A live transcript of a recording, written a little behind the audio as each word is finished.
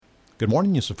Good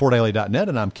morning. This is FordDaily.net,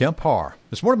 and I'm Kemp Harr.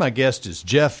 This morning, my guest is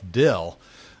Jeff Dill,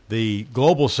 the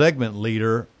global segment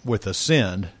leader with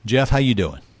Ascend. Jeff, how you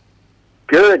doing?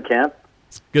 Good, Kemp.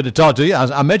 It's good to talk to you.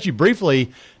 I met you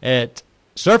briefly at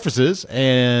Surfaces,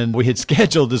 and we had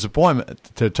scheduled this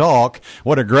appointment to talk.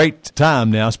 What a great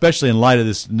time now, especially in light of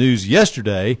this news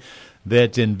yesterday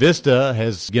that Envista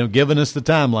has given us the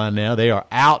timeline now. They are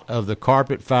out of the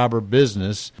carpet fiber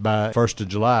business by 1st of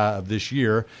July of this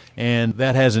year, and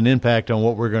that has an impact on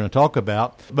what we're going to talk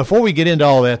about. Before we get into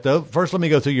all that, though, first let me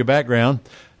go through your background.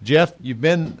 Jeff, you've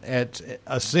been at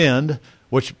Ascend,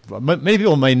 which many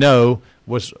people may know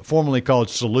was formerly called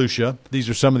Solutia. These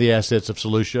are some of the assets of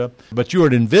Solutia. But you were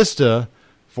at Envista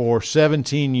for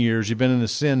 17 years. You've been in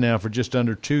Ascend now for just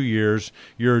under 2 years.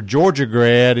 You're a Georgia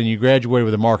grad, and you graduated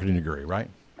with a marketing degree, right?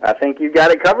 I think you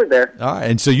got it covered there. All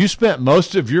right, and so you spent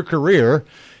most of your career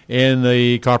in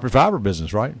the carpet fiber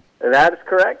business, right? That is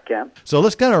correct, Kemp. So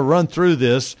let's kind of run through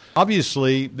this.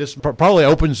 Obviously, this probably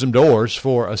opens some doors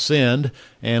for Ascend,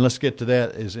 and let's get to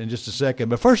that in just a second.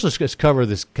 But first, let's just cover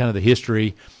this kind of the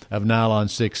history of Nylon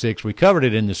 6/6. We covered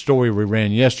it in the story we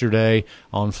ran yesterday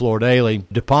on Floor Daily.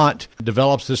 DuPont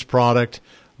develops this product,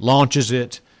 launches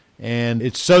it, and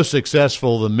it's so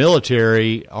successful the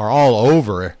military are all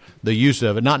over the use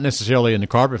of it, not necessarily in the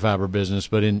carpet fiber business,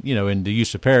 but in the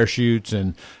use of parachutes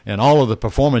and all of the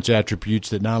performance attributes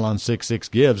that Nylon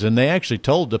 6/6 gives. And they actually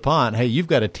told DuPont, hey, you've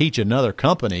got to teach another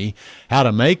company how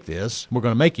to make this. We're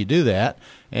going to make you do that.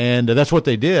 And that's what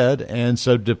they did. And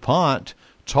so DuPont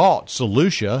taught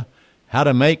Solutia how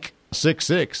to make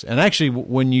 6/6. And actually,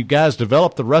 when you guys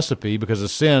developed the recipe, because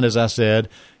Ascend, as I said,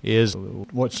 is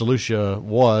what Solutia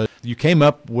was, you came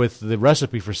up with the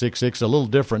recipe for 6/6 a little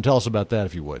different. Tell us about that,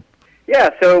 if you would.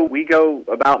 Yeah, so we go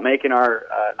about making our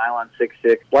Nylon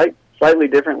 6/6 slightly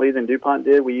differently than DuPont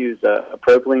did. We use a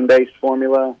propylene-based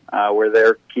formula where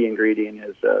their key ingredient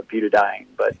is butadiene.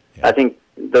 But yeah. I think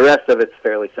the rest of it's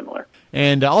fairly similar.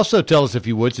 And also tell us, if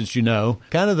you would, since you know,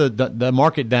 kind of the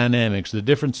market dynamics, the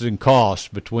differences in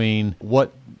cost between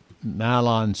what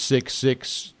Nylon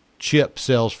 6/6 chip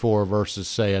sells for versus,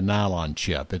 say, a nylon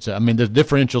chip. The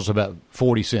differential's about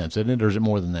 40 cents, isn't it, or is it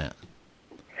more than that?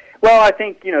 Well, I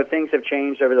think, things have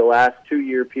changed over the last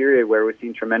 2-year period where we've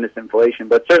seen tremendous inflation,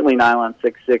 but certainly Nylon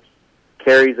 6/6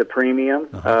 carries a premium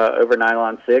over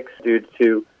Nylon 6 due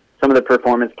to some of the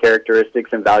performance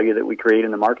characteristics and value that we create in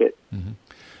the market. Mm-hmm.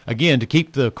 Again, to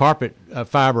keep the carpet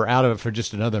fiber out of it for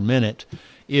just another minute,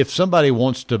 if somebody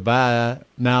wants to buy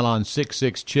Nylon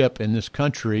 6/6 chip in this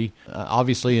country,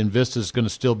 obviously Envista is going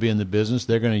to still be in the business.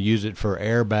 They're going to use it for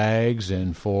airbags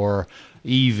and for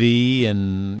EV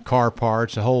and car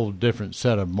parts, a whole different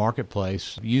set of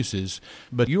marketplace uses.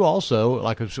 But you also,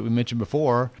 like we mentioned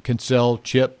before, can sell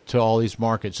chip to all these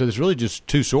markets. So there's really just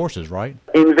two sources, right?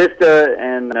 Envista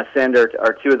and Ascend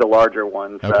are two of the larger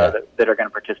ones that are going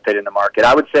to participate in the market.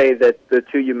 I would say that the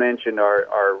two you mentioned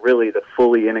are really the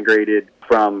fully integrated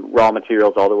from raw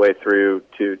materials all the way through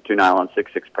to Nylon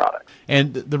 6/6 products.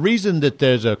 And the reason that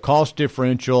there's a cost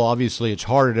differential, obviously it's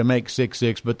harder to make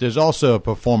 6/6, but there's also a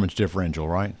performance differential,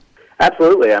 right?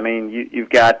 Absolutely. You've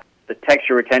got the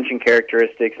texture retention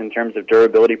characteristics in terms of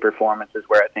durability performance is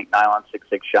where I think Nylon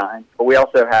 6/6 shines. But we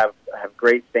also have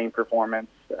great stain performance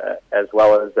as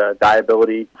well as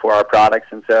dyeability for our products.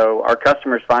 And so our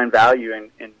customers find value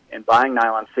in buying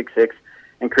Nylon 6/6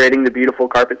 and creating the beautiful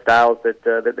carpet styles that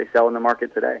they sell in the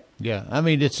market today. Yeah,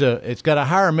 it's got a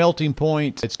higher melting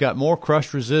point, it's got more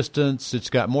crush resistance,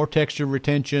 it's got more texture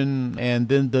retention, and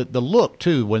then the look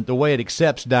too, the way it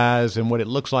accepts dyes and what it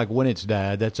looks like when it's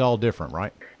dyed, that's all different,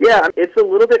 right? Yeah, it's a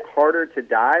little bit harder to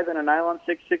dye than a Nylon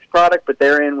 6/6 product, but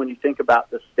therein, when you think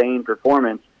about the stain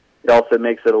performance, it also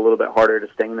makes it a little bit harder to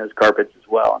stain those carpets as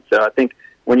well. And so I think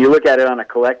when you look at it on a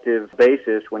collective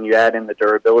basis, when you add in the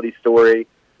durability story,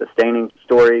 the staining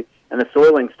story, and the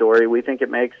soiling story, we think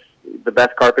it makes the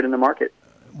best carpet in the market.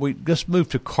 We just move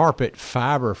to carpet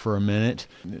fiber for a minute.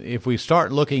 If we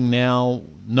start looking now,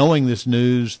 knowing this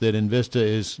news that Envista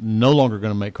is no longer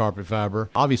going to make carpet fiber,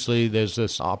 obviously there's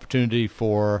this opportunity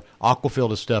for Aquafil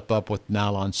to step up with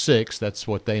Nylon 6. That's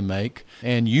what they make.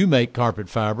 And you make carpet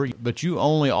fiber, but you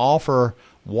only offer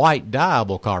white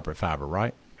dyeable carpet fiber,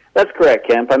 right? That's correct,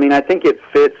 Kemp. I think it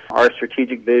fits our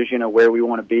strategic vision of where we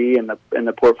want to be in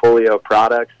the portfolio of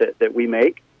products that we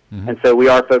make. Mm-hmm. And so we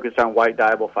are focused on white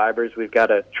dyeable fibers. We've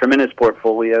got a tremendous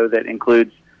portfolio that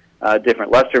includes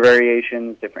different luster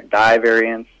variations, different dye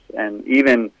variants, and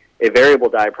even a variable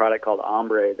dye product called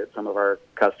Ombre that some of our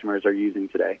customers are using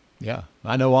today. Yeah,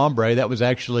 I know Ombre. That was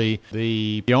actually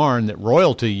the yarn that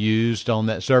Royalty used on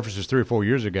that Surfaces 3 or 4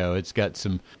 years ago. It's got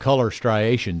some color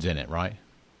striations in it, right?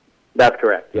 That's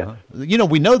correct, yes. You know,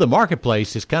 we know the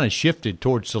marketplace has kind of shifted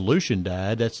towards solution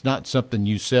dyed. That's not something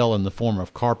you sell in the form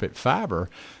of carpet fiber,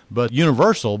 but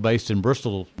Universal, based in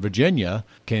Bristol, Virginia,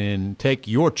 can take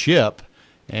your chip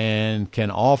and can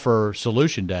offer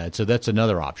solution dyed. So that's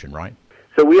another option, right?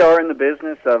 So we are in the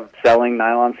business of selling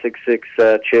nylon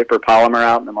 6/6 chip or polymer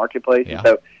out in the marketplace. Yeah.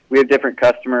 So we have different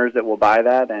customers that will buy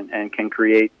that and can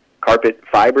create carpet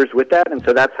fibers with that. And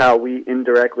so that's how we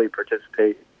indirectly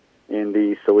participate in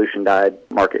the solution dyed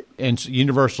market. And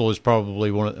Universal is probably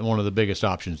one of the biggest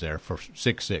options there for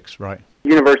 6/6, right?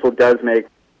 Universal does make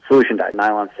solution dyed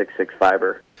nylon 6/6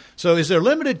 fiber. So is there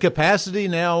limited capacity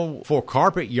now for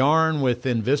carpet yarn with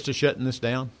Invista shutting this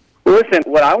down? Well, listen,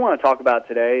 what I want to talk about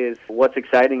today is what's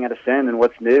exciting at Ascend and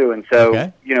what's new. And so,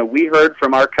 Okay. you know, we heard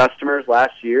from our customers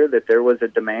last year that there was a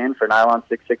demand for nylon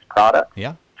 6/6 products,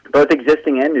 Yeah. both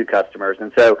existing and new customers.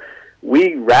 And so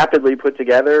we rapidly put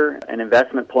together an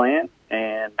investment plan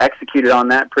and executed on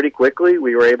that pretty quickly.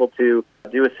 We were able to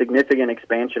do a significant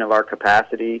expansion of our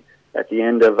capacity at the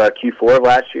end of Q4 of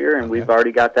last year, and we've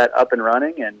already got that up and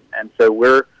running. And so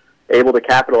we're able to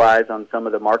capitalize on some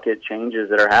of the market changes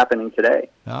that are happening today.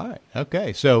 All right.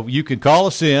 Okay. So you can call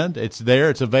Ascend. It's there.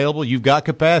 It's available. You've got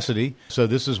capacity. So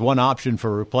this is one option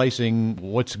for replacing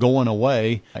what's going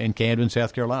away in Camden,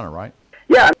 South Carolina, right?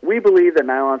 Yeah, we believe that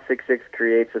nylon 6/6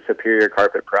 creates a superior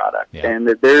carpet product, and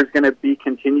that there's going to be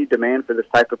continued demand for this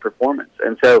type of performance.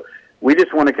 And so we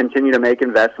just want to continue to make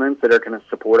investments that are going to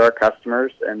support our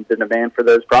customers and the demand for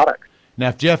those products.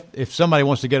 Now, if somebody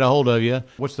wants to get a hold of you,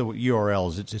 what's the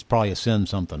URLs? It's probably Ascend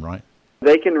something, right?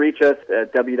 They can reach us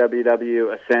at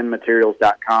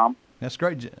www.ascendmaterials.com. That's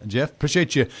great, Jeff.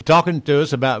 Appreciate you talking to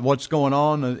us about what's going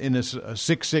on in this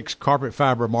 6/6 carpet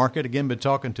fiber market. Again, been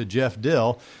talking to Jeff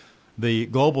Dill, the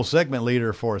global segment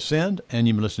leader for Ascend, and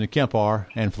you've been listening to Kemp R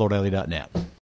and FloorDaily.net.